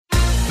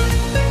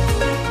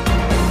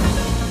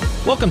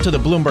Welcome to the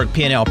Bloomberg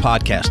P&L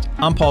podcast.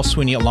 I'm Paul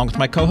Sweeney along with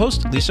my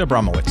co-host, Lisa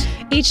Abramowitz.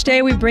 Each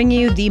day we bring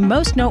you the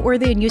most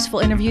noteworthy and useful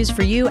interviews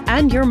for you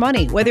and your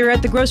money, whether you're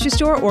at the grocery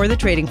store or the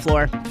trading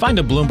floor. Find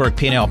the Bloomberg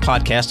P&L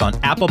podcast on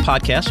Apple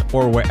Podcasts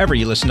or wherever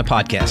you listen to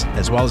podcasts,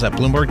 as well as at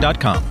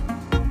Bloomberg.com.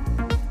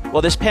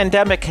 Well, this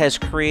pandemic has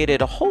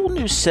created a whole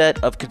new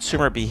set of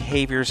consumer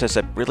behaviors as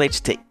it relates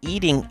to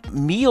eating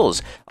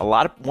meals. A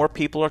lot more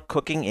people are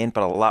cooking in,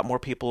 but a lot more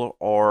people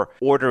are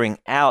ordering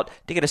out.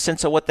 To get a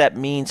sense of what that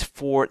means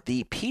for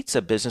the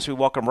pizza business, we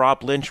welcome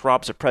Rob Lynch.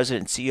 Rob's the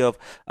president and CEO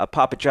of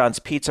Papa John's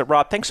Pizza.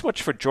 Rob, thanks so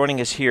much for joining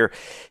us here.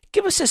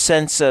 Give us a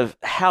sense of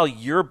how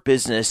your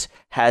business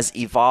has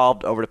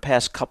evolved over the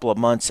past couple of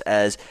months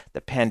as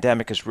the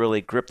pandemic has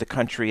really gripped the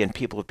country and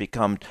people have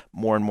become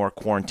more and more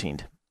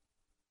quarantined.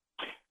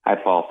 Hi,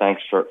 Paul.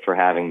 Thanks for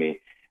having me.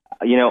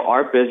 You know,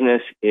 our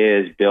business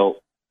is built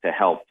to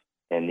help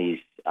in these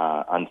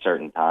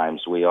uncertain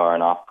times. We are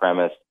an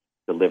off-premise,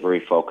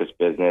 delivery-focused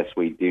business.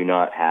 We do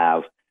not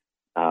have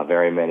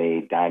very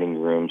many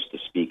dining rooms to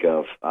speak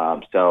of.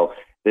 So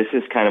this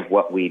is kind of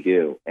what we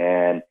do.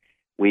 And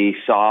we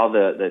saw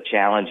the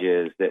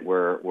challenges that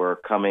were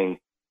coming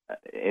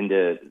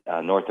into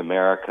North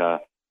America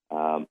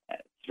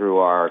through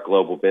our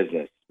global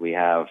business. We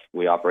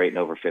operate in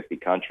over 50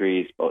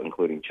 countries, both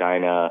including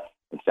China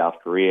and South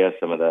Korea,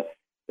 some of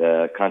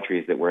the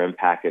countries that were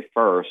impacted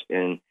first.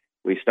 And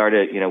we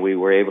started, we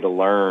were able to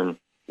learn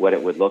what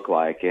it would look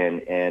like.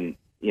 And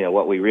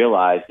what we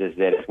realized is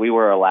that if we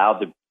were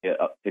allowed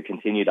to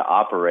continue to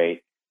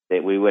operate,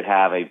 that we would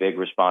have a big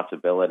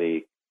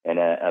responsibility and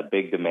a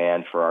big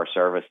demand for our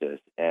services.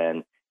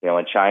 And,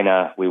 in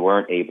China, we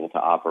weren't able to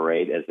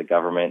operate as the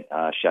government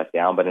shut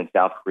down, but in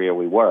South Korea,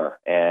 we were.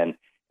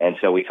 And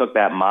so we took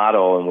that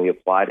model and we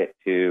applied it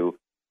to,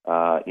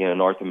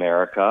 North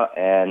America,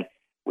 and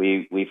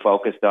we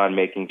focused on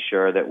making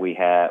sure that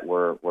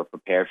we're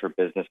prepared for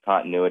business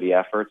continuity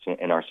efforts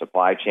in our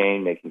supply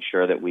chain, making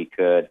sure that we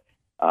could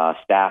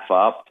staff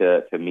up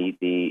to meet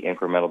the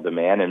incremental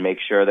demand, and make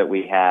sure that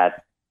we had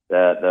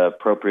the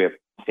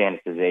appropriate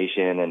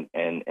sanitization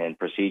and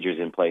procedures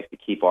in place to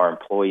keep our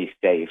employees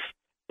safe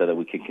so that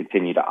we could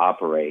continue to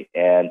operate.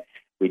 And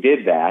we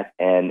did that,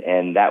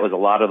 and that was a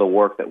lot of the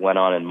work that went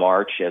on in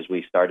March as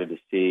we started to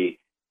see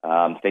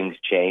things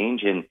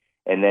change. And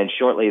then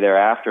shortly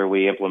thereafter,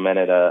 we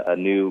implemented a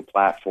new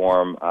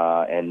platform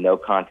and no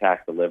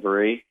contact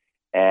delivery,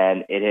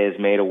 and it has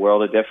made a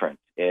world of difference.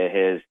 It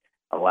has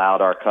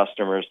allowed our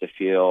customers to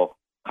feel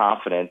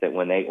confident that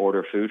when they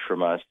order food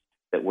from us,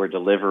 that we're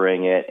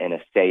delivering it in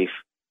a safe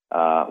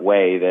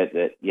way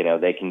that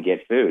they can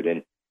get food.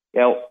 And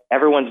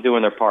everyone's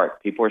doing their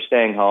part. People are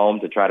staying home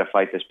to try to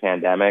fight this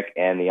pandemic,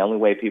 and the only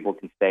way people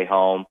can stay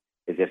home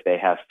is if they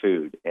have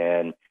food.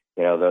 And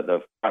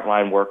the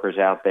frontline workers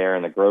out there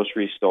in the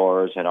grocery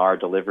stores and our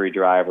delivery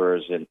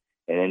drivers and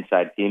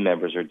inside team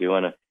members are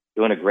doing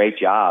a great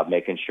job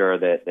making sure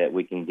that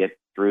we can get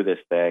through this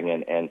thing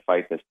and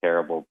fight this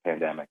terrible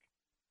pandemic.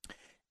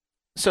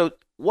 So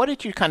what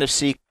did you kind of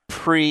see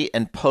pre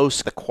and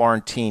post the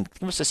quarantine?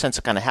 Give us a sense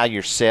of kind of how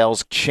your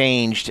sales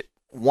changed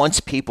once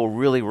people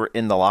really were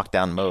in the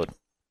lockdown mode.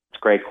 It's a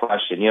great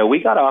question.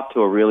 We got off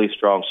to a really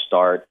strong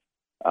start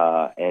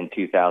in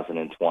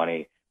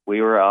 2020.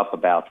 We were up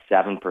about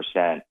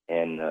 7%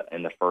 in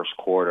the first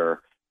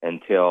quarter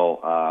until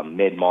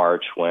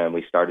mid-March, when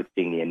we started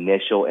seeing the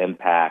initial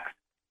impacts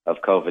of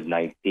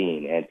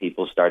COVID-19, and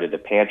people started to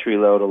pantry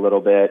load a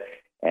little bit,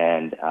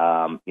 and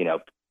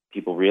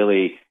people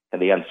really, and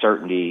the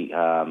uncertainty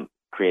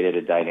created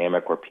a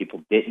dynamic where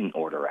people didn't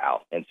order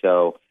out, and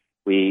so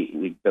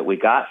we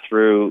got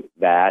through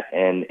that,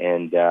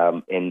 and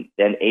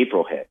then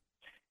April hit,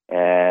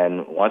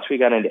 and once we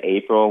got into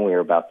April, we were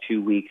about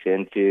 2 weeks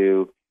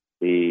into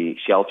the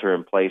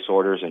shelter-in-place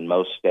orders in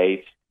most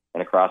states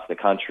and across the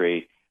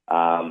country.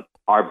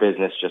 Our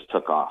business just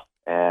took off,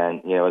 and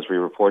as we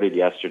reported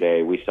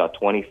yesterday, we saw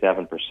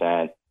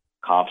 27%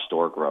 comp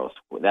store growth.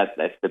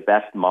 That's the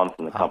best month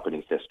in the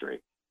company's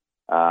history.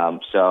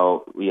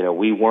 So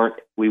we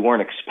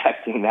weren't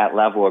expecting that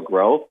level of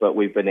growth, but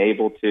we've been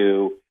able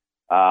to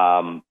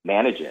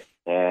manage it.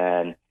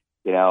 And,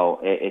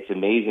 it's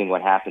amazing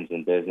what happens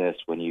in business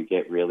when you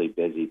get really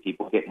busy.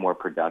 People get more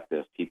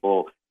productive.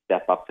 People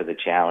step up to the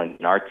challenge.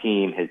 And our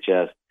team has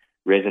just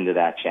risen to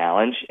that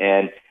challenge.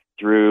 And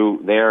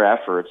through their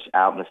efforts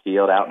out in the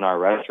field, out in our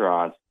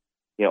restaurants,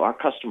 our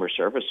customer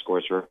service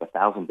scores are up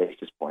 1,000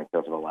 basis points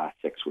over the last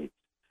 6 weeks.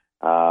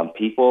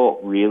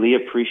 People really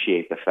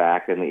appreciate the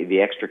fact and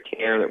the extra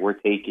care that we're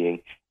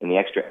taking and the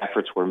extra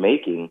efforts we're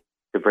making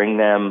to bring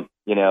them,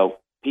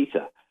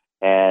 pizza.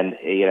 And,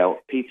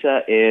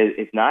 pizza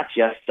is not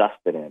just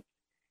sustenance.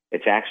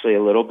 It's actually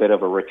a little bit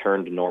of a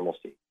return to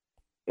normalcy.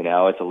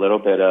 It's a little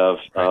bit of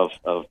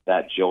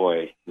that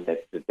joy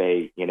that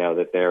they,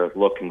 that they're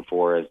looking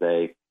for as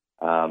they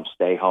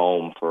stay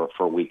home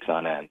for weeks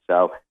on end.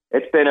 So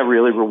it's been a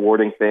really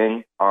rewarding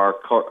thing. Our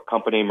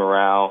company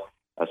morale,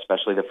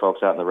 especially the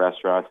folks out in the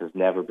restaurants, has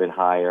never been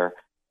higher.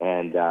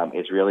 And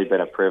it's really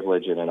been a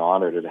privilege and an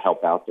honor to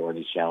help out during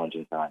these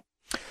challenging times.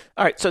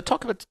 All right, so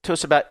to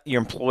us about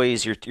your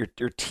employees, your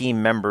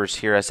team members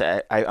here. As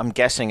I'm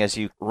guessing, as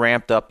you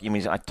ramped up, you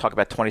mean I talk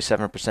about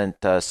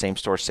 27% same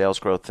store sales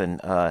growth in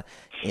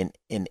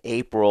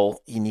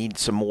April. You need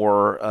some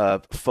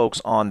more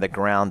folks on the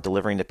ground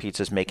delivering the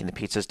pizzas, making the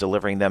pizzas,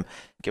 delivering them.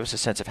 Give us a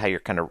sense of how you're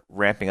kind of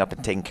ramping up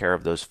and taking care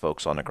of those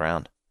folks on the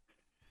ground.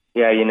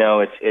 Yeah,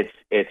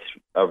 it's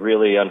a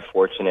really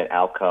unfortunate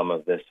outcome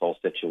of this whole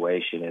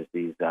situation is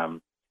these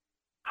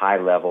high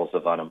levels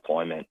of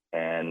unemployment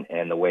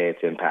and the way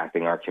it's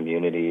impacting our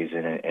communities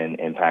and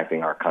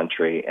impacting our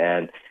country.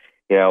 And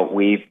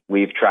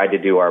we've tried to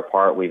do our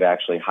part. We've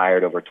actually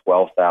hired over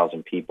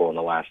 12,000 people in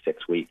the last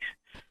 6 weeks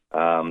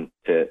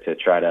to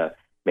try to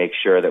make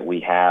sure that we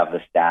have the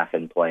staff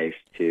in place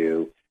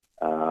to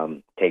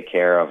take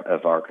care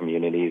of our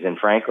communities. And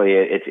frankly,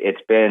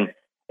 it's been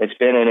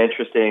an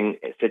interesting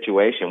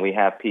situation. We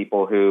have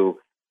people who,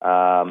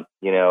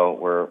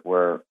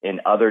 were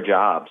in other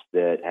jobs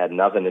that had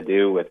nothing to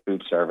do with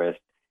food service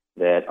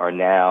that are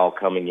now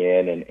coming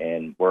in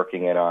and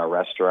working in our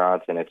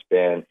restaurants. And it's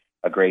been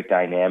a great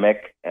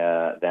dynamic,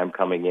 them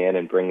coming in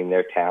and bringing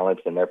their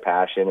talents and their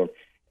passion.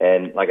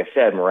 And like I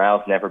said,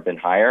 morale's never been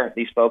higher.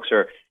 These folks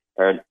are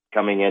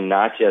coming in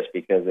not just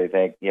because they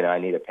think, I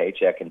need a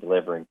paycheck and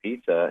delivering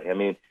pizza. I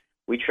mean,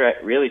 we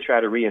really try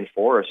to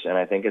reinforce, and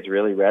I think it's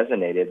really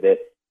resonated, that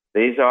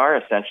these are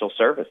essential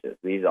services.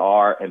 These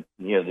are,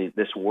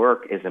 this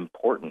work is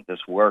important. This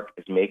work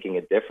is making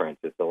a difference.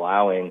 It's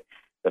allowing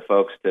the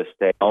folks to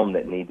stay home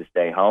that need to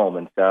stay home.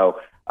 And so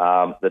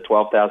the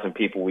 12,000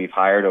 people we've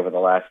hired over the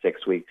last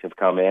 6 weeks have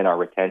come in. Our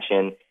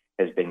retention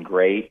has been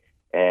great,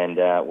 and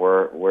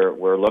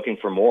we're looking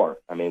for more.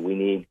 I mean, we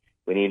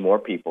need more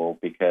people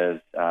because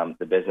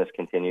the business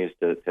continues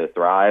to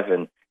thrive,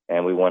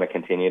 and we want to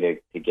continue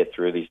to get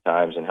through these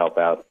times and help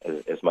out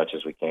as much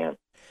as we can.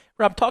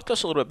 Rob, talk to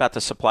us a little bit about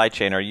the supply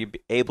chain. Are you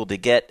able to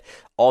get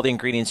all the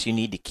ingredients you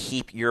need to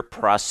keep your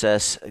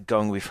process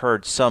going? We've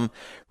heard some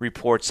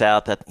reports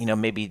out that,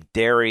 maybe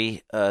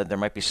dairy, there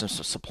might be some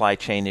supply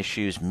chain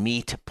issues,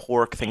 meat,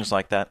 pork, things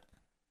like that.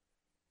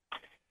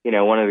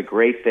 One of the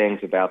great things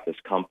about this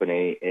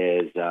company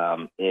is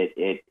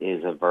it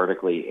is a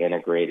vertically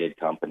integrated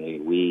company.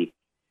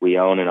 We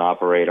own and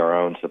operate our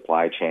own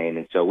supply chain,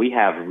 and so we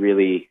have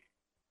really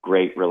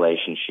great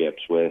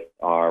relationships with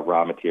our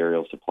raw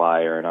material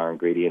supplier and our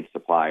ingredient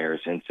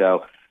suppliers. And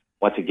so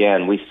once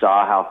again, we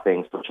saw how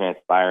things were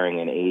transpiring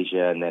in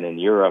Asia and then in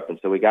Europe. And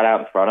so we got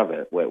out in front of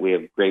it. We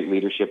have great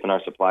leadership in our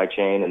supply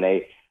chain, and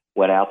they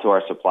went out to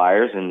our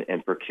suppliers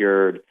and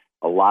procured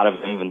a lot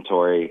of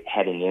inventory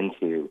heading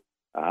into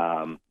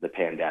the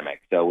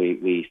pandemic. So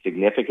we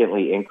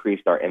significantly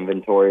increased our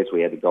inventories.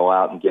 We had to go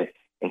out and get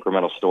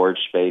incremental storage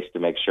space to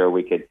make sure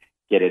we could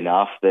get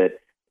enough that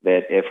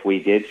if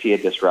we did see a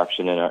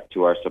disruption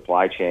to our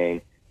supply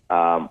chain,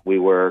 we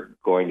were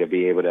going to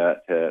be able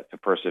to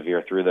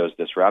persevere through those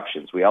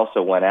disruptions. We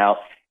also went out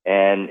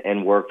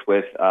and worked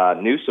with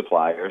new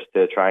suppliers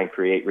to try and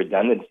create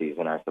redundancies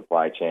in our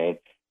supply chain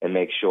and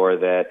make sure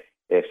that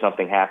if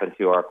something happened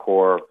to our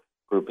core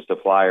group of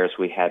suppliers,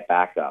 we had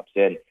backups.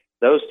 And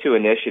those two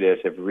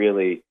initiatives have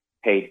really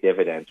paid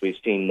dividends. We've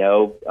seen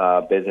no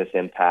business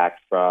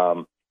impact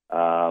from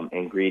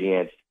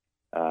ingredients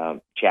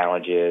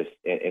challenges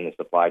in the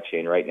supply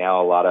chain right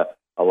now.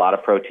 A lot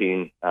of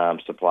protein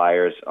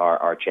suppliers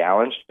are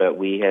challenged, but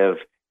we have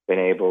been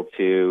able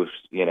to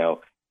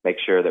make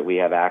sure that we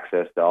have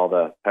access to all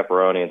the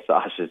pepperoni and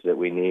sausages that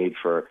we need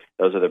for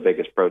those are the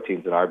biggest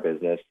proteins in our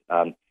business,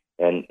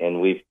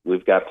 and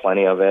we've got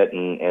plenty of it,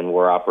 and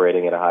we're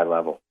operating at a high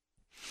level.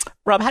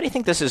 Rob, how do you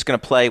think this is going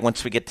to play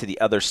once we get to the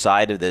other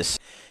side of this?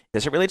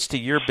 As it relates to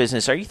your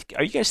business, are you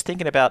guys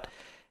thinking about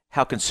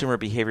how consumer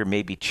behavior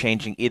may be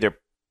changing, either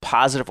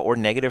positive or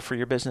negative for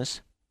your business?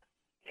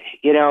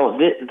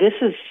 This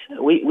is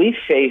we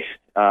faced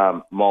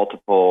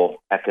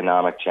multiple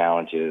economic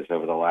challenges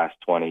over the last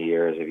 20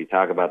 years. If you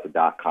talk about the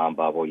dot-com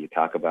bubble, you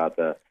talk about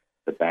the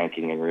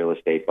banking and real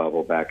estate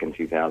bubble back in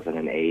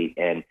 2008,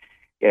 and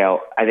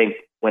I think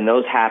when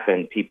those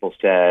happened, people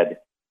said,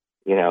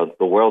 the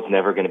world's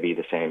never going to be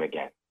the same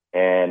again,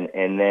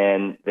 and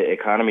then the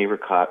economy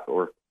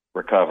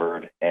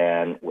recovered,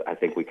 and I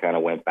think we kind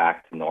of went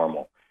back to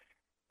normal.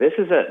 This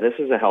is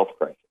a health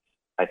crisis.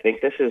 I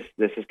think this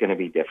is going to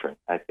be different.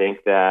 I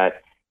think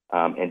that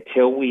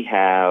until we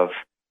have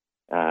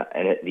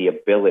the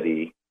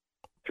ability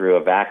through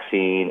a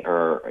vaccine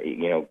or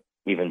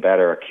even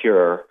better, a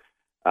cure,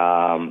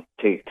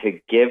 to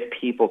give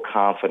people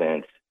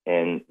confidence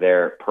in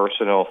their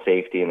personal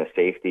safety and the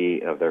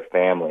safety of their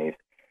families,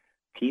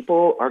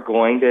 people are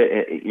going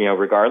to,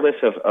 regardless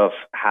of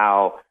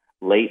how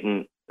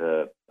latent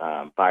the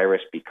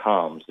virus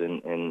becomes,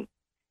 and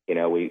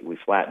we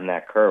flatten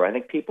that curve. I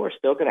think people are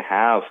still going to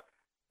have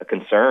a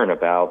concern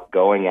about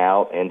going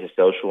out into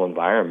social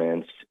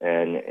environments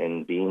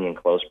and being in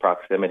close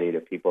proximity to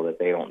people that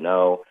they don't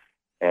know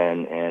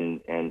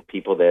and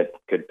people that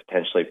could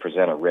potentially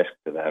present a risk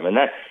to them. And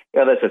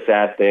that's a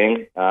sad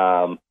thing.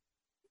 I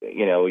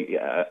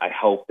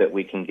hope that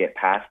we can get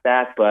past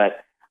that,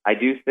 but I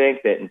do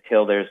think that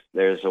until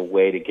there's a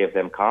way to give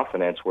them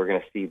confidence, we're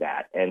going to see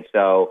that. And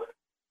so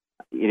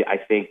I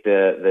think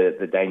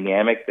the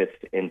dynamic that's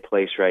in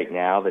place right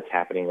now, that's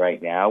happening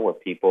right now, where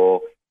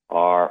people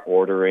are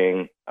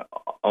ordering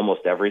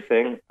almost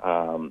everything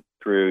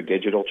through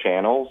digital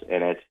channels,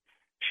 and it's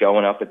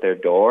showing up at their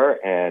door,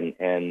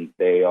 and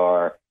they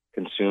are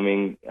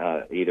consuming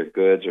either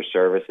goods or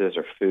services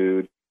or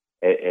food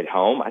at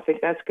home. I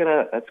think that's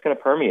gonna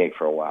permeate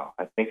for a while.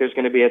 I think there's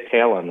going to be a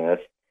tail on this,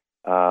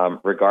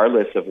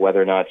 regardless of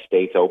whether or not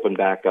states open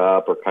back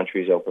up or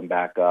countries open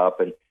back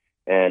up,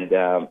 and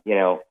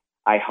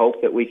I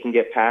hope that we can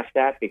get past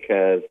that,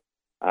 because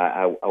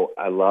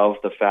I love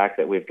the fact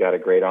that we've got a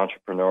great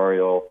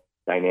entrepreneurial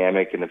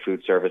dynamic in the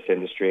food service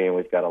industry, and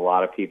we've got a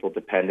lot of people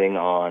depending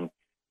on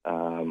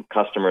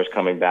customers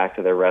coming back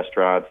to their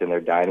restaurants and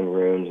their dining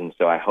rooms. And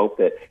so I hope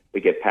that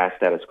we get past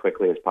that as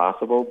quickly as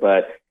possible.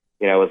 But,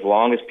 as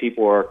long as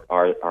people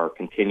are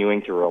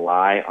continuing to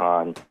rely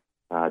on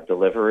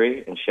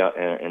delivery and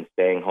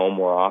staying home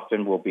more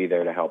often, we'll be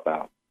there to help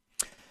out.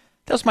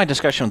 That was my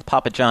discussion with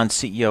Papa John's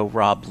CEO,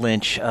 Rob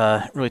Lynch,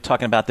 really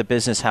talking about the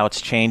business, how it's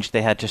changed.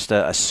 They had just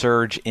a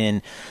surge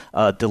in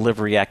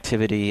delivery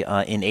activity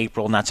in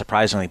April, not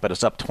surprisingly, but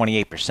it's up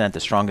 28%, the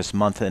strongest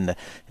month in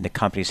the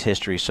company's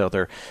history. So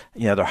they're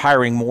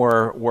hiring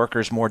more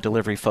workers, more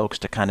delivery folks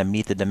to kind of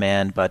meet the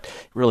demand. But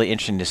really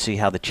interesting to see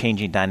how the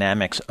changing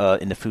dynamics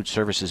in the food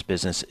services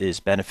business is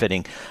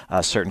benefiting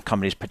certain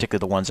companies, particularly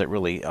the ones that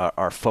really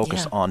are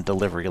focused on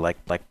delivery,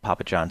 like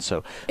Papa John's.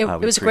 So it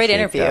was a great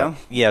interview.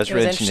 It was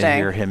really interesting to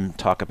hear him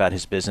talk about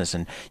his business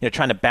and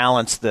trying to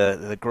balance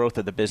the growth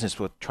of the business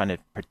with trying to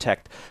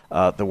protect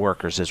the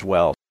workers as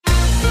well.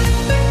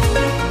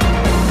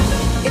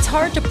 It's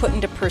hard to put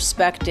into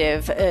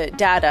perspective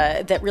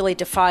data that really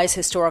defies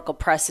historical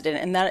precedent,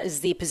 and that is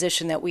the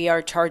position that we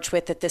are charged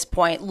with at this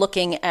point,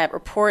 looking at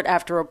report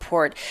after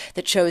report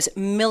that shows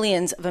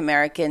millions of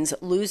Americans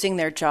losing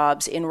their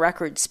jobs in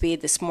record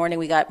speed. This morning,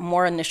 we got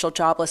more initial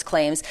jobless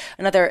claims.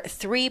 Another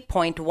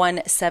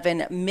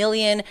 3.17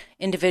 million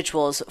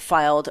individuals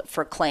filed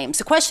for claims.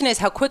 The question is,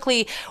 how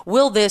quickly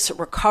will this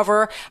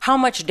recover? How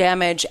much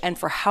damage and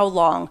for how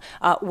long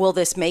will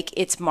this make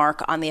its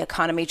mark on the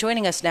economy?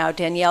 Joining us now,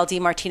 Danielle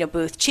DiMartino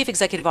Booth, Chief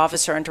Executive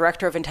Officer and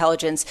Director of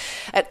Intelligence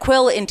at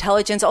Quill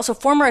Intelligence, also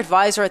former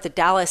advisor at the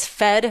Dallas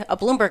Fed, a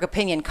Bloomberg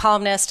opinion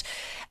columnist,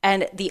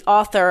 and the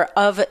author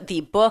of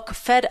the book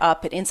Fed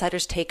Up, an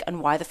insider's take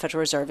on why the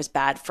Federal Reserve is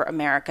bad for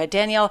America.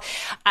 Danielle,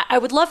 I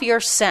would love your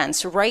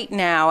sense right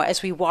now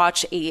as we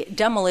watch a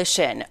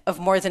demolition of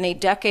more than a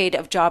decade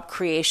of job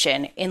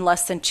creation in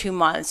less than 2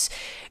 months.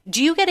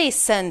 Do you get a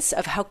sense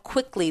of how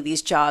quickly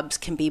these jobs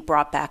can be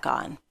brought back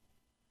on?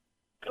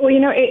 Well,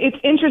 it's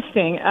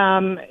interesting.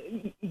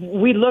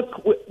 We look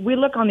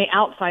on the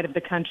outside of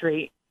the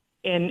country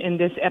in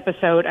this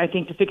episode, I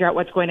think, to figure out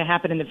what's going to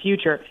happen in the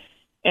future.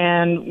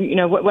 And,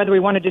 whether we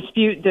want to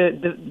dispute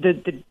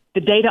the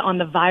data on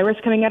the virus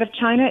coming out of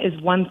China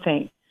is one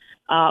thing.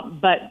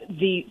 But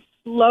the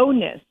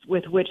slowness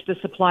with which the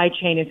supply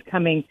chain is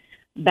coming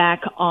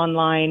back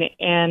online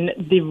and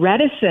the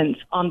reticence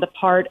on the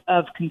part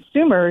of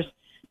consumers,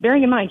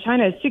 bearing in mind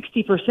China is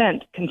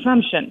 60%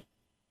 consumption.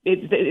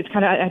 It's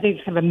kind of, I think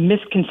it's kind of a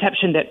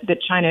misconception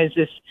that China is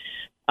this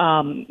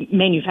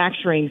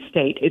manufacturing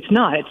state. It's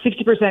not. It's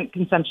 60%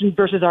 consumption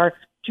versus our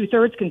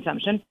 2/3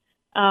 consumption.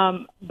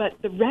 But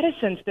the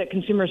reticence that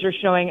consumers are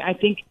showing, I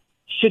think,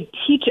 should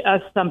teach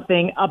us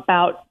something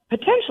about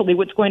potentially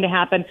what's going to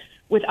happen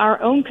with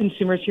our own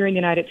consumers here in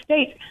the United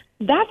States.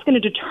 That's going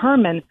to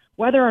determine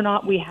whether or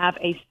not we have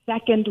a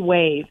second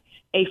wave,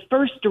 a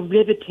first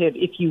derivative,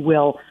 if you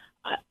will,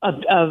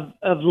 of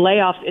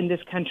layoffs in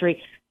this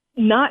country.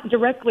 Not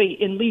directly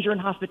in leisure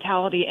and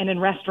hospitality and in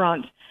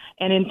restaurants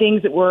and in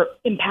things that were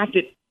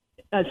impacted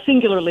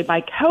singularly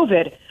by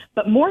COVID,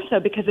 but more so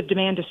because of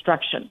demand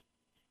destruction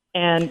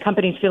and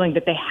companies feeling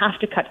that they have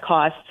to cut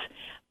costs.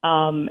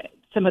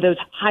 Some of those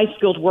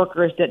high-skilled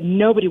workers that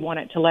nobody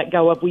wanted to let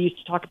go of. We used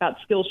to talk about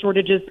skill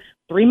shortages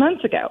 3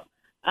 months ago.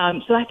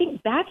 So I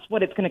think that's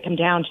what it's going to come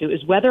down to,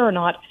 is whether or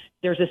not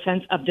there's a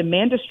sense of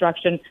demand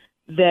destruction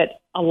that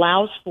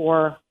allows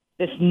for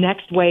this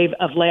next wave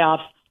of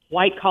layoffs,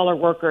 white-collar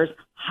workers,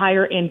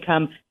 higher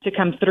income to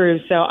come through.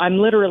 So I'm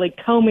literally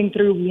combing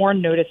through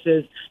WARN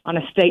notices on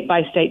a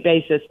state-by-state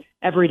basis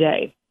every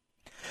day.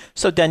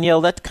 So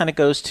Danielle, that kind of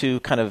goes to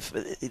kind of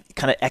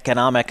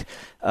economic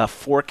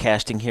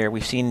forecasting here.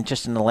 We've seen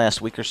just in the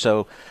last week or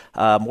so,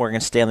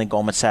 Morgan Stanley,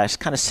 Goldman Sachs,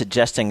 kind of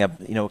suggesting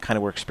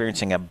we're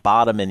experiencing a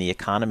bottom in the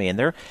economy,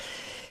 and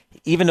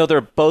even though they're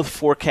both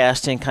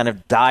forecasting kind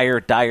of dire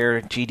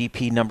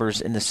GDP numbers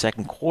in the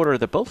second quarter,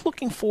 they're both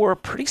looking for a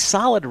pretty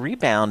solid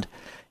rebound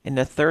in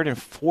the third and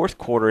fourth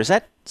quarter. Is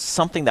that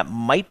something that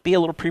might be a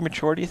little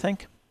premature, do you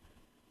think?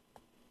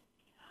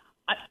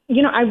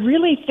 I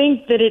really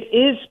think that it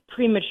is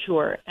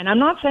premature. And I'm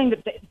not saying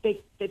that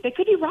they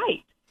could be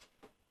right.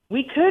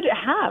 We could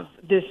have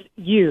this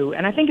U,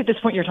 and I think at this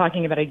point you're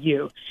talking about a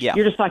U. Yeah.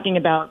 You're just talking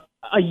about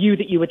a U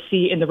that you would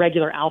see in the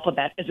regular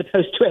alphabet as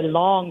opposed to a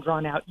long,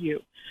 drawn-out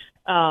U.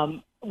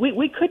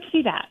 we could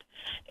see that.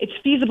 It's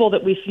feasible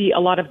that we see a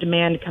lot of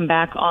demand come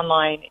back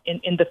online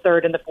in the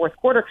third and the fourth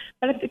quarter,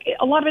 but I think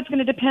a lot of it's going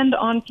to depend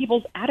on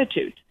people's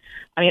attitudes.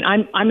 I mean,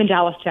 I'm in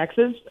Dallas,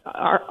 Texas.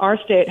 Our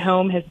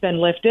stay-at-home has been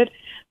lifted.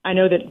 I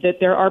know that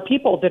there are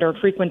people that are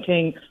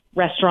frequenting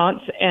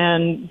restaurants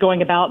and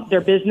going about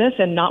their business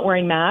and not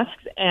wearing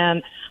masks,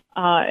 and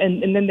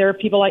then there are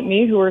people like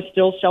me who are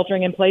still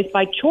sheltering in place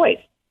by choice.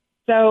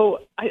 So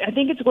I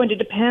think it's going to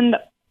depend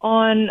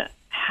on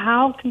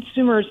how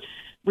consumers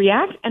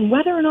react and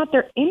whether or not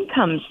their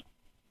incomes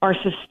are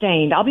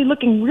sustained. I'll be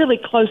looking really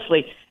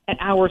closely at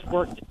hours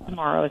worked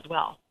tomorrow as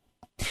well.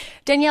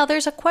 Danielle,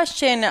 there's a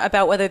question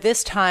about whether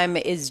this time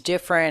is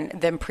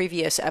different than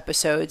previous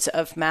episodes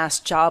of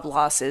mass job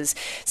losses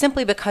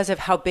simply because of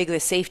how big the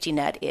safety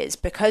net is,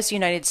 because the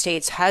United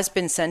States has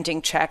been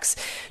sending checks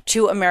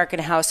to American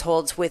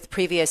households with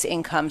previous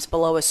incomes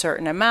below a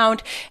certain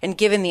amount, and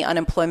given the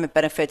unemployment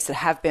benefits that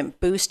have been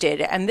boosted.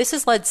 And this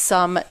has led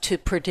some to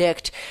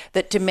predict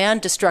that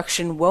demand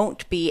destruction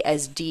won't be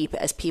as deep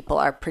as people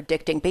are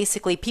predicting.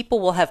 Basically,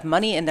 people will have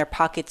money in their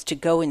pockets to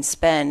go and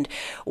spend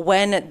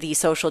when the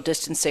social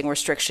distancing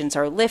restrictions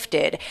are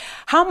lifted.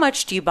 How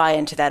much do you buy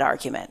into that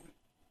argument?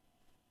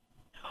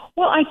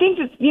 Well, I think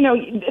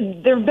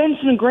that, there have been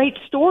some great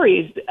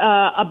stories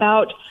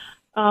about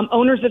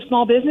owners of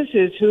small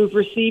businesses who've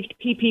received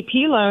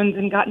PPP loans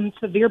and gotten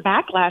severe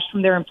backlash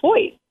from their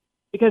employees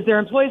because their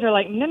employees are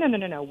like,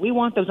 no, we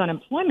want those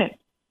unemployment.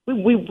 We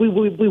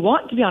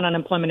want to be on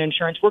unemployment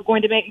insurance. We're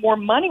going to make more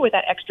money with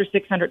that extra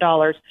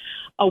 $600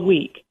 a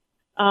week.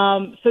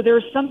 So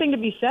there's something to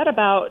be said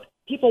about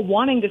people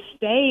wanting to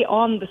stay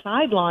on the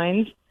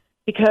sidelines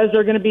because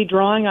they're going to be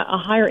drawing a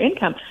higher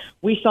income.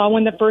 We saw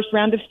when the first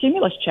round of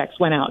stimulus checks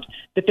went out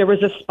that there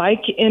was a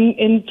spike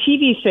in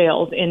TV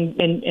sales, in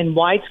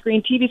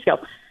widescreen TV sales.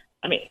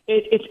 I mean,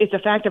 it's a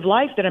fact of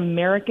life that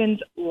Americans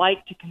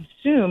like to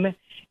consume.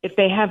 If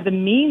they have the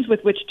means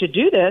with which to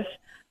do this,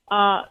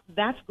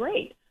 that's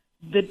great.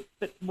 But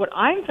what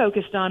I'm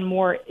focused on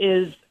more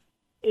is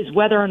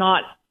whether or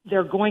not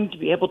they're going to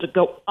be able to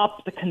go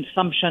up the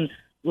consumption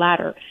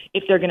ladder,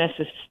 if they're going to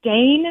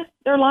sustain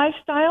their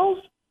lifestyles,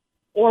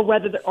 or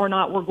whether or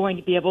not we're going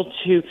to be able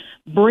to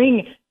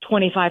bring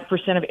 25%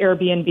 of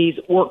Airbnb's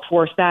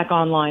workforce back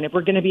online, if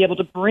we're going to be able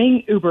to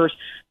bring Uber's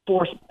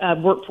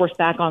workforce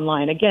back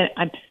online. Again,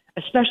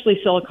 especially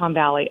Silicon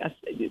Valley,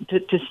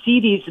 to see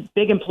these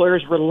big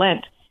employers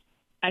relent,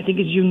 I think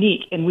is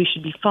unique, and we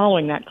should be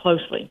following that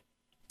closely.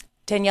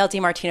 Danielle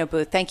DiMartino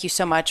Booth, thank you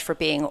so much for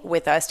being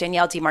with us.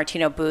 Danielle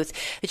DiMartino Booth,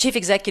 the Chief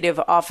Executive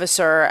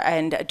Officer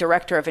and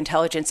Director of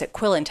Intelligence at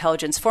Quill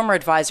Intelligence, former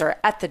advisor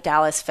at the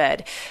Dallas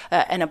Fed,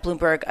 and a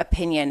Bloomberg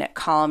opinion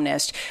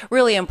columnist.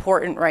 Really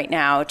important right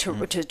now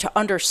to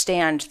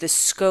understand the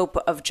scope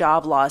of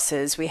job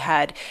losses. We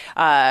had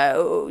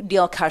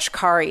Neil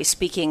Kashkari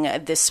speaking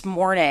this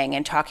morning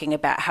and talking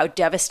about how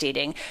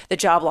devastating the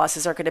job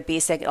losses are going to be,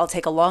 saying it'll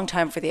take a long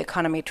time for the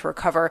economy to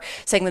recover,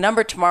 saying the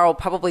number tomorrow will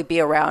probably be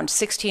around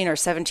 16 or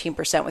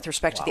 17% with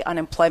respect to the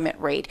unemployment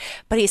rate.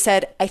 But he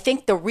said, I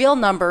think the real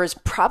number is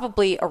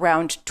probably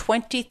around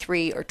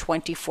 23 or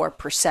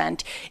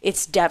 24%.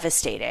 It's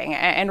devastating.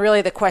 And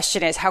really the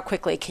question is, how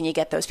quickly can you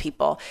get those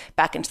people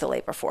back into the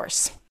labor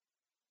force?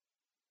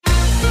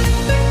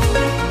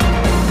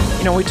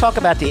 We talk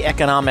about the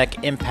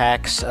economic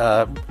impacts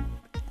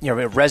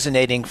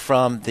resonating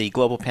from the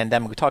global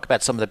pandemic. We talk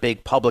about some of the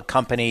big public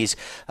companies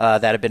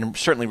that have been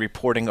certainly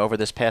reporting over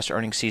this past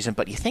earnings season.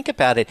 But you think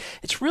about it,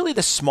 it's really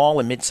the small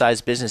and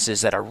mid-sized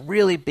businesses that are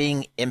really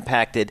being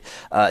impacted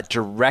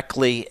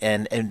directly,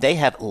 and they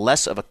have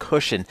less of a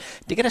cushion.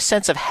 To get a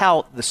sense of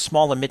how the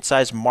small and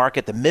mid-sized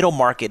market, the middle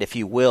market, if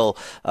you will,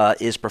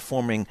 is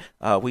performing,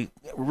 we're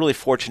really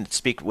fortunate to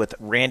speak with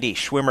Randy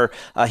Schwimmer.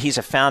 He's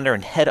a founder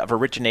and head of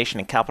origination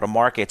and capital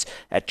markets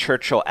at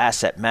Churchill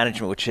Asset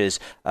Management, which is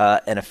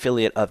an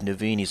affiliate of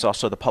Nuveen. He's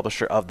also the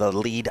publisher of The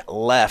Lead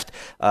Left.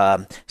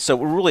 So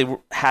we're really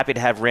happy to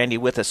have Randy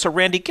with us. So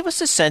Randy, give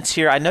us a sense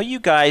here. I know you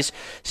guys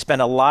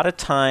spend a lot of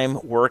time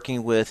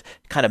working with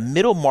kind of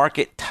middle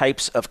market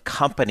types of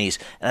companies,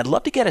 and I'd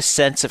love to get a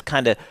sense of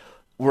kind of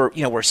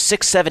we're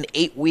 6, 7,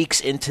 8 weeks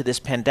into this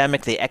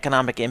pandemic, the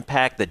economic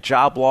impact, the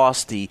job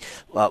loss, the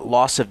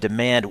loss of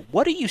demand.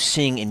 What are you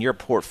seeing in your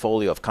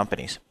portfolio of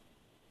companies?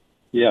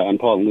 Yeah, and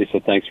Paul and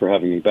Lisa, thanks for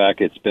having me back.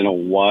 It's been a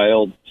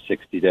wild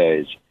 60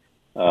 days.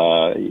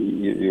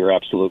 You're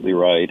absolutely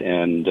right,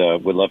 and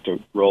would love to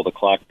roll the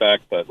clock back,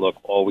 but look,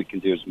 all we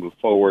can do is move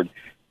forward.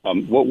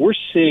 What we're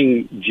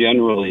seeing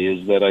generally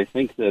is that I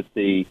think that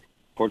the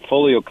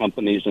portfolio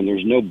companies, and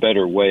there's no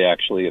better way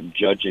actually of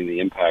judging the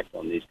impact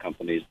on these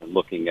companies than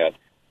looking at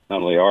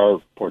not only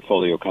our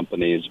portfolio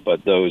companies,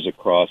 but those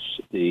across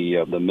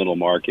the middle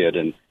market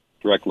and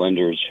direct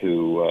lenders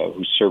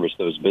who service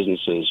those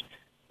businesses.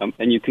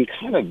 And you can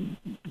kind of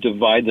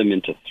divide them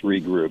into three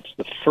groups.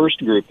 The first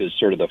group is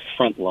sort of the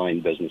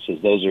frontline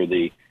businesses. Those are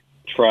the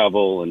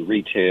travel and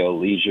retail,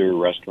 leisure,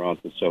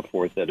 restaurants, and so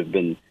forth that have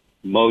been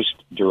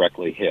most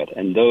directly hit.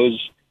 And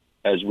those,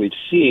 as we've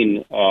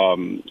seen,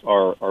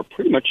 are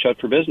pretty much shut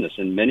for business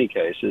in many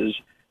cases.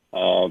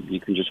 You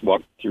can just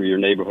walk through your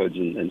neighborhoods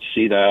and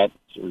see that.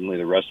 Certainly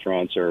the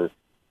restaurants are,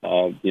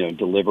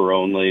 deliver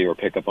only or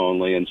pick up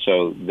only, and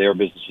so their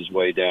business is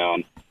way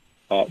down.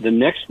 The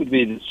next would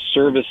be the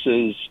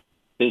services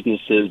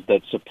businesses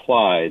that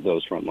supply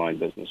those frontline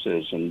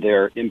businesses, and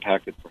they're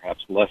impacted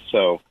perhaps less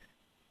so.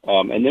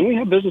 And then we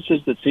have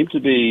businesses that seem to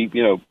be,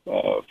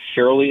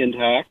 fairly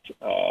intact.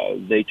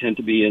 They tend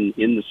to be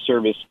in the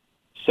service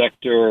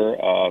sector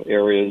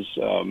areas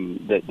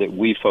that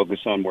we focus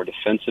on, more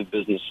defensive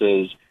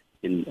businesses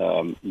in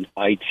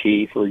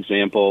IT, for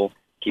example,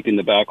 keeping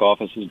the back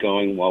offices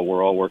going while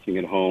we're all working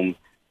at home.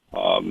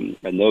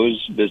 And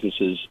those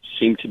businesses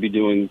seem to be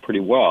doing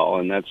pretty well,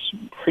 and that's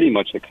pretty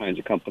much the kinds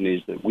of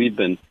companies that we've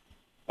been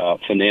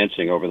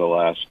financing over the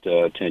last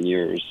 10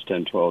 years,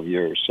 10, 12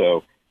 years.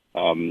 So,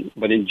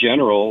 but in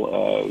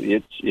general,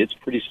 it's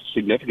pretty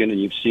significant, and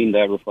you've seen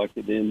that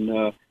reflected in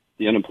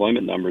the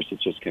unemployment numbers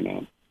that just came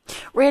out.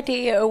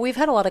 Randy, we've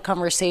had a lot of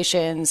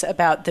conversations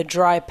about the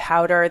dry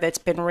powder that's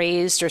been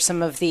raised or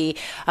some of the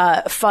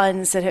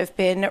funds that have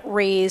been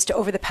raised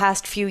over the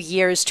past few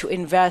years to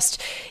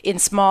invest in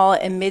small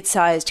and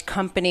mid-sized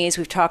companies.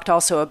 We've talked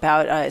also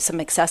about some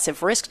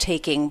excessive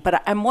risk-taking,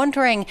 but I'm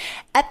wondering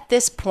at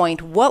this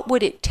point, what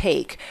would it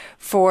take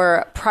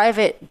for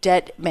private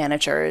debt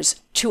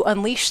managers to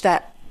unleash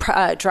that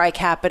dry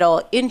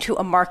capital into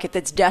a market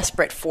that's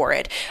desperate for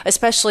it,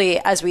 especially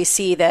as we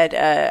see that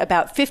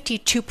about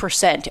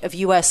 52% of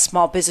U.S.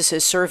 small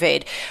businesses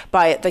surveyed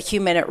by the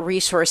Human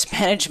Resource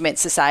Management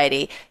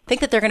Society think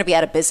that they're going to be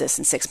out of business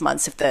in 6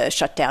 months if the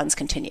shutdowns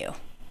continue.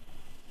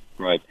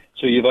 Right.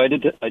 So you've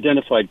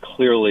identified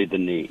clearly the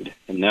need.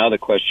 And now the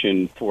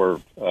question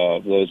for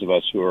those of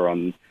us who are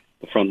on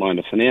the front line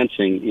of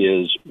financing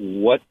is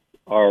what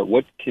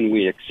can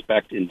we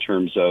expect in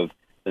terms of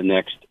the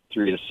next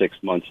 3 to 6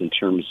 months in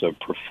terms of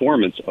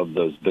performance of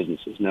those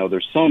businesses. Now,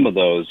 there's some of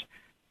those,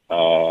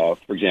 for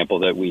example,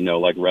 that we know,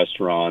 like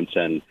restaurants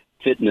and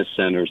fitness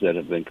centers that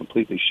have been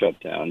completely shut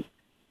down.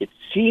 It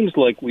seems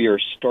like we are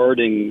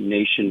starting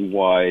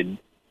nationwide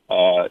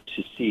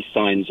to see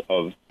signs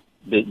of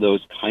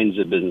those kinds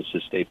of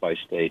businesses, state by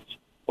state,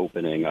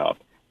 opening up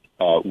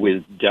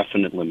with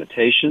definite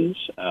limitations.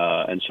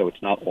 And so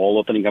it's not all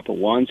opening up at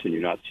once, and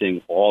you're not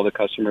seeing all the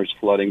customers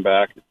flooding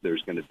back.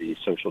 There's going to be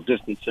social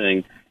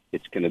distancing.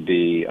 It's going to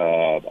be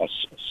a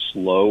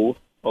slow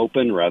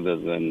open rather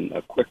than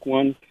a quick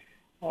one.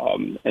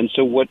 And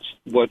so what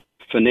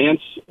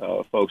finance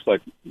folks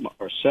like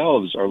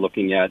ourselves are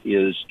looking at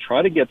is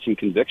try to get some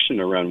conviction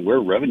around where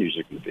revenues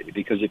are going to be.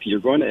 Because if you're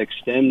going to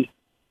extend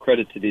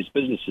credit to these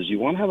businesses, you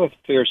want to have a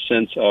fair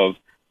sense of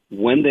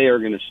when they are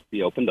going to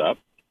be opened up,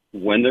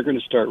 when they're going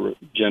to start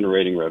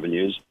generating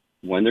revenues,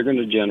 when they're going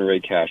to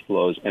generate cash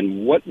flows,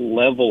 and what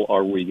level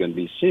are we going to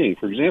be seeing.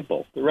 For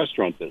example, the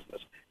restaurant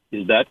business.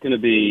 Is that going to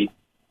be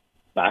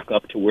back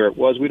up to where it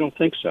was? We don't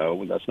think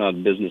so. That's not a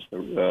business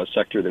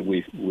sector that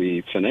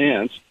we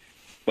finance.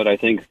 But I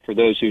think for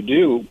those who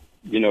do,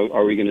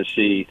 are we going to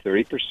see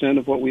 30%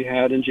 of what we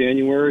had in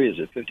January? Is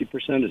it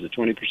 50%? Is it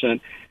 20%?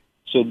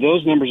 So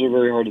those numbers are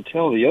very hard to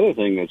tell. The other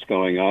thing that's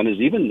going on is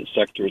even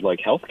sectors like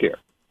healthcare,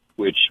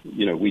 which,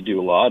 we do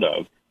a lot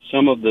of.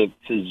 Some of the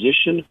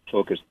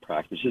physician-focused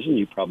practices, and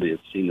you probably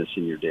have seen this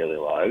in your daily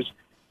lives,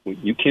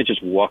 you can't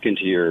just walk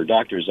into your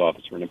doctor's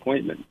office for an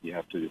appointment.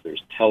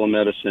 There's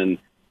telemedicine.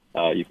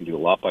 You can do a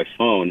lot by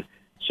phone.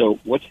 So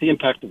what's the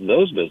impact of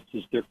those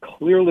businesses? They're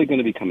clearly going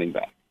to be coming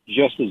back,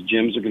 just as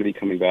gyms are going to be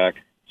coming back,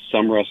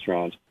 some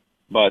restaurants.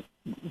 But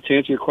to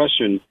answer your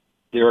question,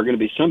 there are going to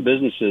be some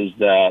businesses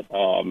that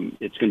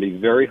it's going to be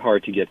very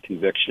hard to get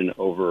conviction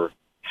over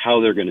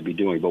how they're going to be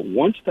doing. But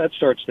once that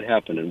starts to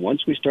happen, and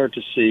once we start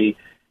to see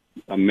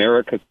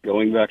America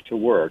going back to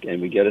work,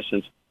 and we get a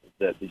sense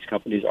that these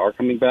companies are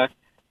coming back,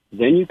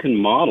 then you can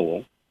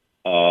model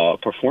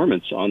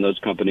performance on those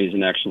companies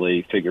and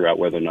actually figure out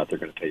whether or not they're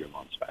going to pay your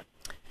loans back.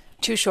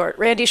 Too short.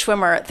 Randy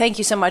Schwimmer, thank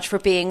you so much for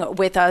being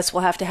with us.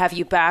 We'll have to have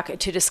you back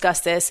to discuss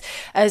this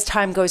as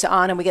time goes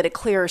on and we get a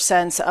clearer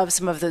sense of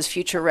some of those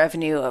future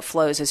revenue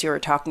flows, as you were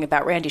talking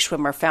about. Randy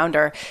Schwimmer,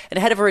 founder and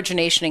head of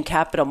origination and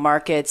capital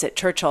markets at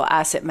Churchill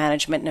Asset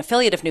Management, an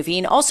affiliate of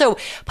Nuveen. Also,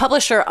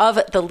 publisher of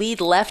The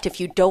Lead Left. If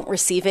you don't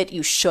receive it,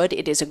 you should.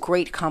 It is a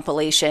great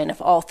compilation of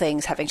all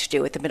things having to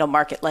do with the middle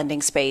market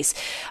lending space,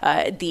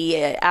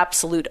 the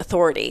absolute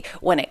authority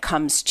when it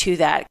comes to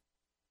that.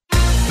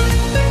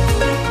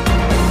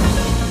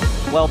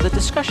 Well, the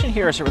discussion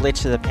here as it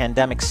relates to the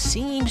pandemic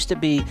seems to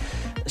be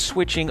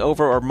switching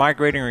over or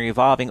migrating or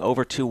evolving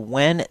over to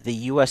when the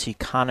U.S.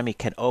 economy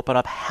can open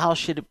up. How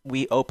should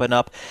we open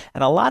up?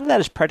 And a lot of that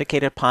is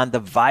predicated upon the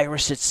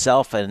virus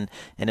itself and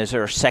is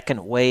there a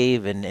second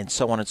wave and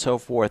so on and so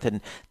forth.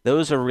 And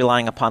those are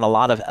relying upon a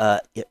lot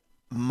of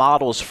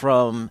models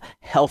from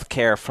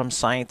healthcare, from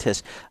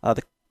scientists.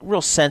 The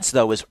real sense,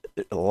 though, is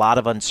a lot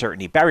of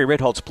uncertainty. Barry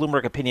Ritholtz,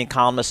 Bloomberg opinion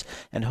columnist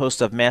and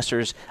host of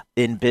Masters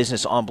in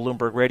Business on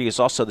Bloomberg Radio, is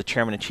also the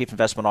chairman and chief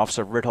investment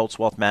officer of Ritholtz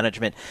Wealth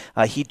Management.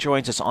 He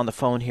joins us on the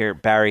phone here,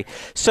 Barry.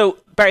 So,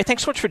 Barry,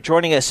 thanks so much for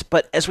joining us.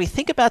 But as we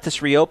think about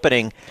this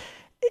reopening,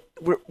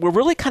 we're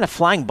really kind of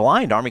flying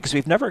blind, aren't we? Because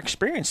we've never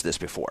experienced this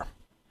before.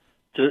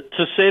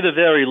 To say the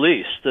very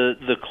least,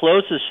 the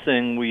closest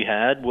thing we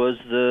had was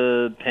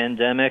the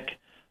pandemic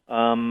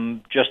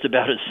just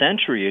about a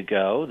century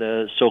ago,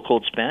 the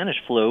so-called Spanish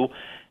flu,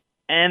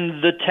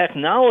 and the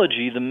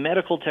technology, the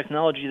medical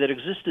technology that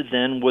existed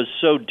then was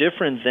so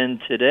different than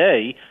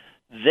today.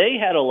 They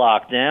had a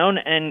lockdown,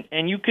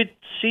 and you could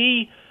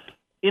see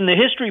in the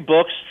history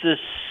books the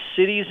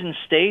cities and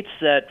states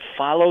that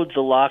followed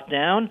the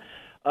lockdown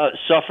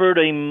suffered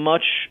a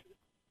much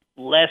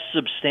less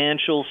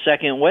substantial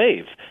second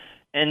wave.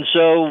 And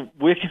so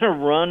we're going to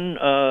run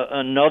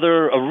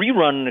a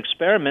rerun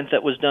experiment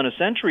that was done a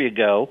century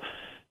ago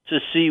to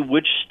see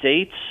which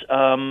states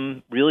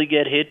really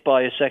get hit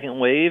by a second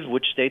wave,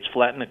 which states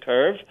flatten the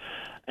curve,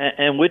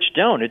 and which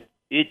don't.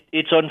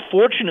 It's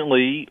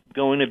unfortunately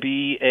going to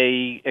be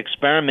a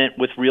experiment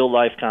with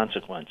real-life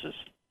consequences.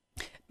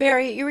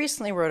 Barry, you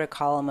recently wrote a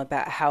column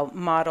about how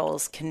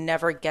models can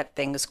never get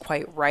things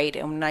quite right.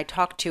 And when I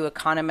talk to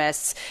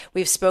economists,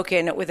 we've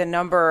spoken with a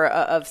number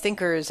of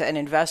thinkers and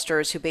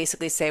investors who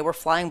basically say we're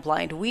flying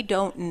blind. We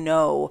don't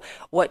know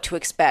what to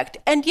expect.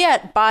 And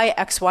yet, by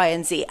X, Y,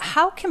 and Z,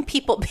 how can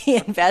people be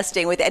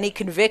investing with any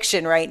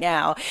conviction right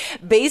now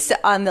based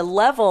on the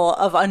level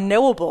of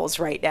unknowables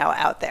right now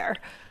out there?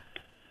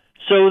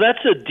 So that's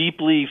a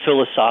deeply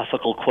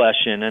philosophical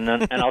question, and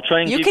I'll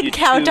try and you give can you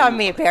count two. on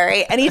me,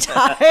 Barry,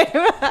 anytime.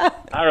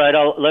 All right,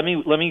 let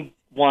me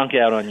wonk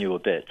out on you a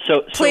bit.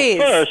 So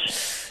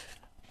first,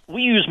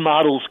 we use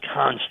models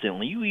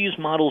constantly. You use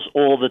models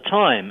all the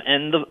time,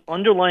 and the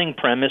underlying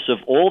premise of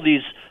all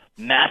these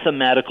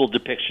mathematical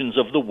depictions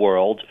of the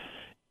world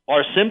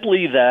are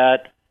simply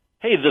that,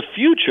 hey, the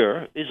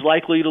future is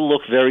likely to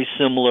look very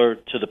similar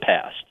to the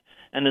past.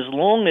 And as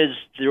long as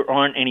there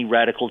aren't any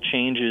radical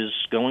changes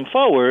going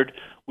forward,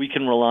 we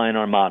can rely on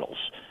our models.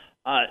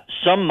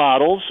 Some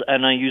models,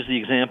 and I use the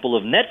example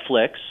of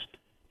Netflix,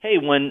 hey,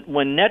 when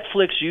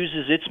Netflix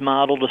uses its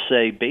model to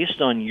say, based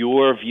on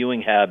your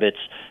viewing habits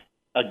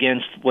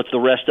against what the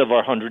rest of our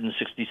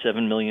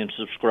 167 million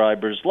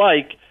subscribers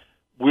like,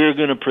 we're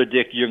going to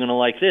predict you're going to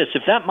like this.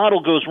 If that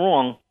model goes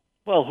wrong,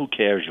 well, who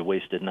cares? You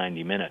wasted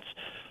 90 minutes.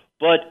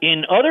 But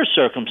in other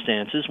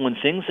circumstances, when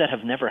things that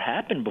have never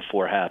happened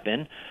before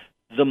happen,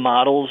 the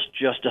models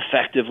just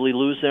effectively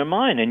lose their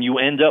mind, and you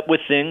end up with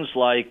things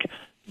like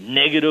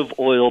negative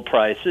oil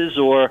prices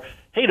or,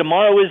 hey,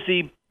 tomorrow is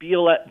the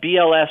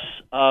BLS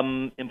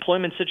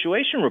employment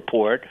situation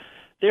report.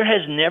 There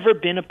has never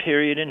been a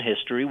period in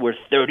history where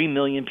 30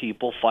 million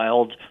people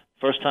filed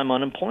first-time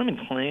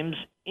unemployment claims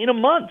in a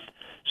month.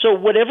 So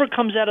whatever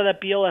comes out of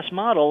that BLS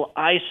model,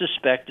 I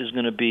suspect is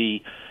going to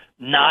be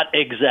not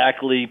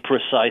exactly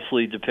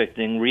precisely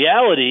depicting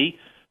reality,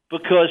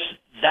 because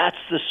that's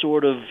the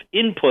sort of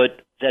input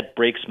that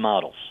breaks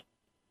models.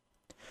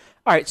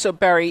 All right, so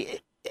Barry,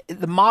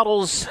 the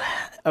models,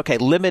 okay,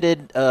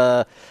 limited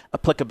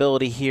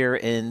applicability here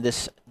in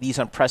these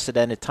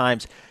unprecedented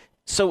times.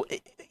 So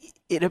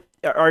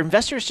are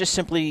investors just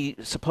simply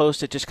supposed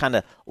to just kind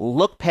of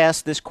look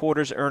past this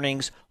quarter's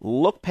earnings,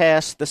 look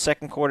past the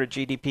second quarter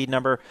GDP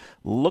number,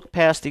 look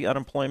past the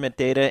unemployment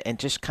data, and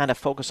just kind of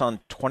focus on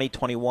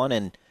 2021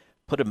 and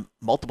put a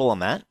multiple on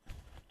that?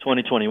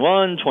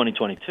 2021,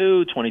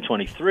 2022,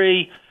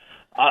 2023.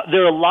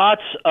 There are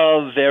lots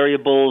of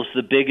variables,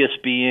 the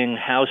biggest being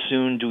how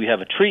soon do we have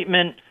a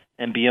treatment,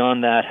 and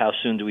beyond that, how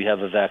soon do we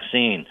have a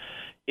vaccine.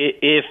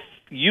 If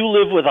you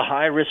live with a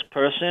high-risk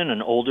person,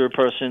 an older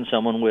person,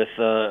 someone with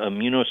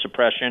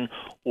immunosuppression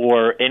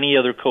or any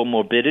other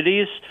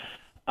comorbidities,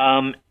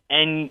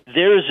 and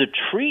there is a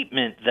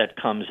treatment that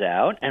comes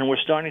out, and we're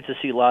starting to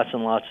see lots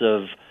and lots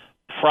of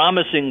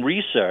promising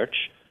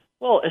research,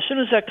 well, as soon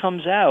as that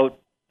comes out,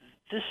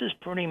 this is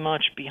pretty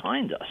much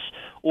behind us,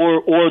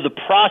 or the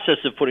process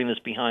of putting this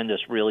behind us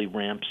really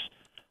ramps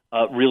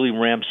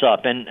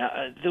up. And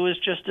there was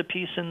just a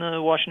piece in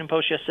the Washington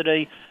Post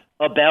yesterday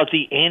about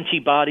the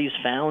antibodies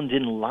found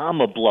in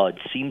llama blood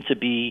seem to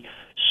be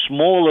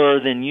smaller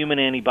than human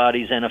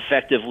antibodies and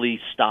effectively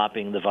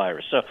stopping the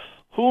virus. So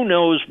who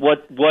knows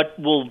what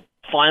will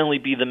finally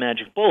be the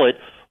magic bullet.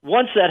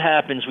 Once that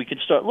happens, we can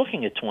start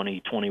looking at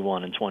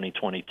 2021 and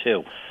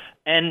 2022.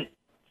 And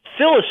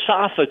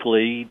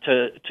philosophically,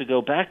 to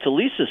go back to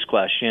Lisa's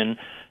question,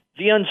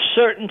 the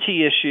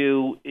uncertainty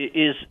issue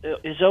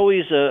is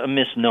always a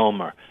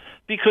misnomer,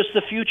 because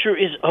the future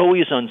is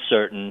always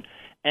uncertain.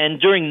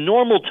 And during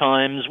normal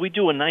times, we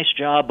do a nice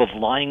job of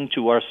lying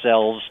to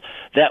ourselves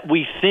that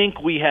we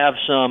think we have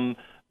some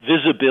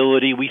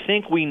visibility. We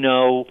think we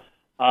know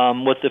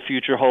what the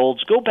future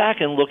holds. Go back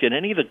and look at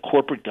any of the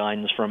corporate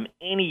guidance from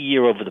any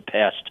year over the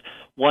past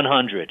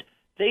 100.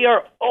 They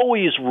are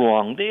always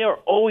wrong. They are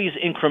always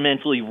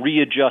incrementally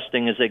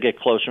readjusting as they get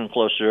closer and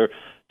closer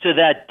to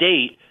that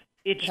date.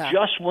 It's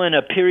just when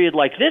a period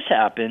like this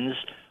happens,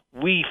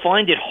 we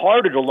find it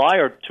harder to lie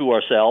to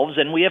ourselves,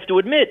 and we have to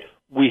admit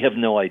we have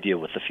no idea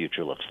what the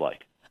future looks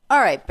like. All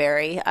right,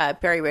 Barry.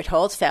 Barry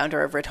Ritholtz,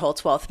 founder of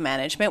Ritholtz Wealth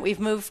Management. We've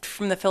moved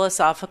from the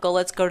philosophical,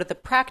 let's go to the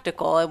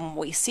practical. And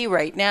what we see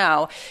right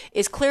now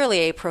is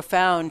clearly a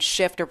profound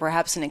shift or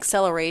perhaps an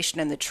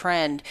acceleration in the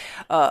trend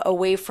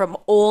away from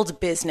old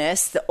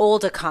business, the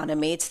old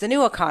economy, to the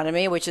new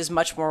economy, which is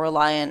much more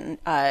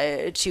reliant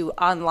to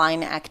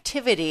online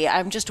activity.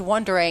 I'm just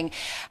wondering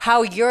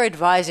how you're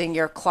advising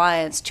your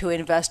clients to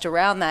invest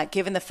around that,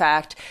 given the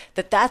fact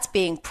that that's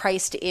being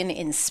priced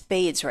in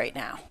spades right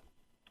now.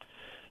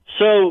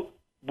 So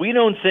we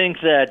don't think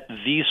that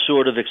these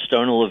sort of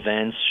external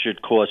events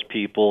should cause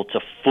people to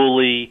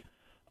fully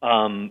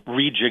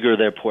rejigger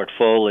their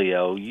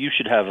portfolio. You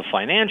should have a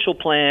financial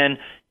plan.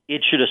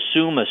 It should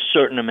assume a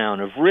certain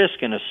amount of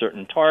risk and a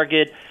certain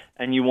target,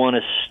 and you want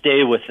to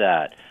stay with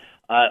that.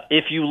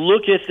 If you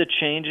look at the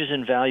changes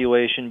in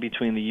valuation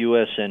between the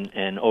U.S.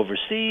 and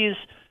overseas,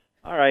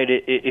 all right,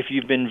 if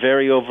you've been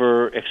very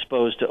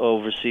overexposed to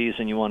overseas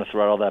and you want to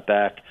throttle that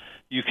back,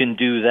 you can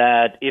do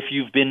that. If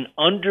you've been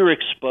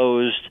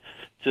underexposed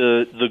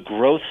to the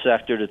growth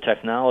sector, to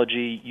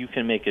technology, you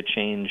can make a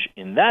change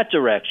in that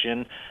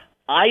direction.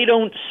 I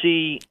don't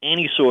see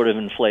any sort of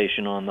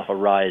inflation on the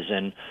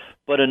horizon,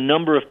 but a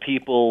number of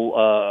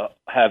people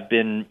have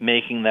been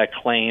making that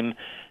claim.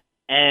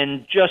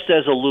 And just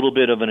as a little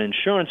bit of an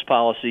insurance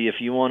policy, if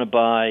you want to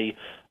buy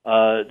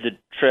the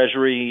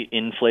Treasury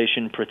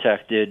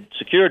inflation-protected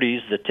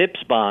securities, the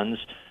TIPS bonds,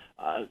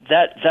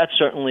 that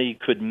certainly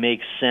could make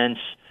sense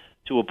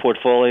to a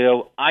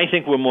portfolio. I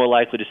think we're more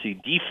likely to see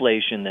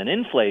deflation than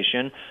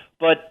inflation.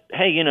 But,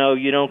 hey,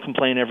 you don't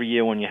complain every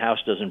year when your house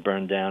doesn't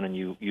burn down and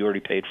you already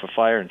paid for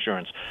fire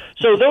insurance.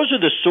 So those are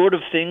the sort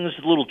of things,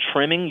 a little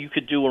trimming you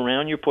could do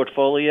around your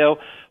portfolio.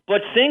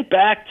 But think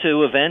back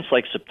to events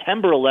like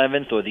September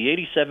 11th or the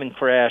 87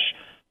 crash.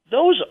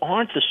 Those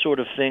aren't the sort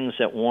of things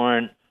that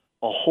warrant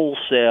a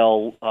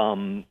wholesale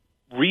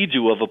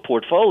redo of a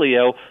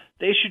portfolio.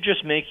 They should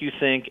just make you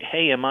think,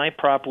 hey, am I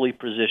properly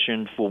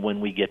positioned for when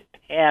we get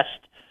past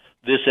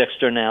this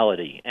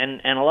externality?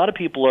 And a lot of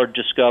people are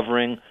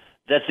discovering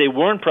that they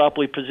weren't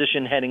properly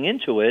positioned heading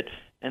into it,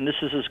 and this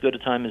is as good a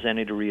time as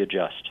any to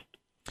readjust.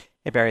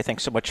 Hey, Barry,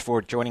 thanks so much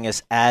for joining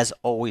us. As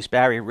always,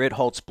 Barry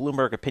Ritholtz,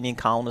 Bloomberg opinion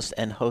columnist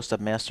and host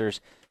of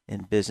Masters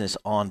in Business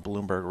on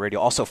Bloomberg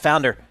Radio. Also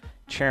founder,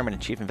 chairman,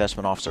 and chief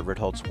investment officer of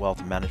Ritholtz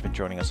Wealth Management,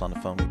 joining us on the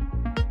phone.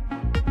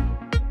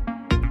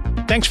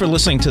 Thanks for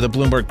listening to the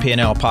Bloomberg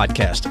P&L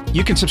podcast.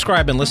 You can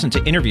subscribe and listen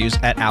to interviews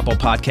at Apple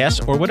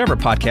Podcasts or whatever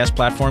podcast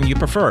platform you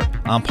prefer.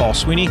 I'm Paul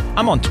Sweeney.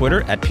 I'm on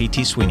Twitter at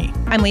PT Sweeney.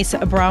 I'm Lisa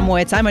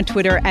Abramowitz. I'm on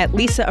Twitter at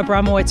Lisa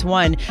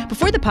Abramowitz1.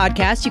 Before the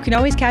podcast, you can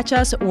always catch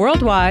us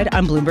worldwide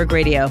on Bloomberg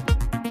Radio.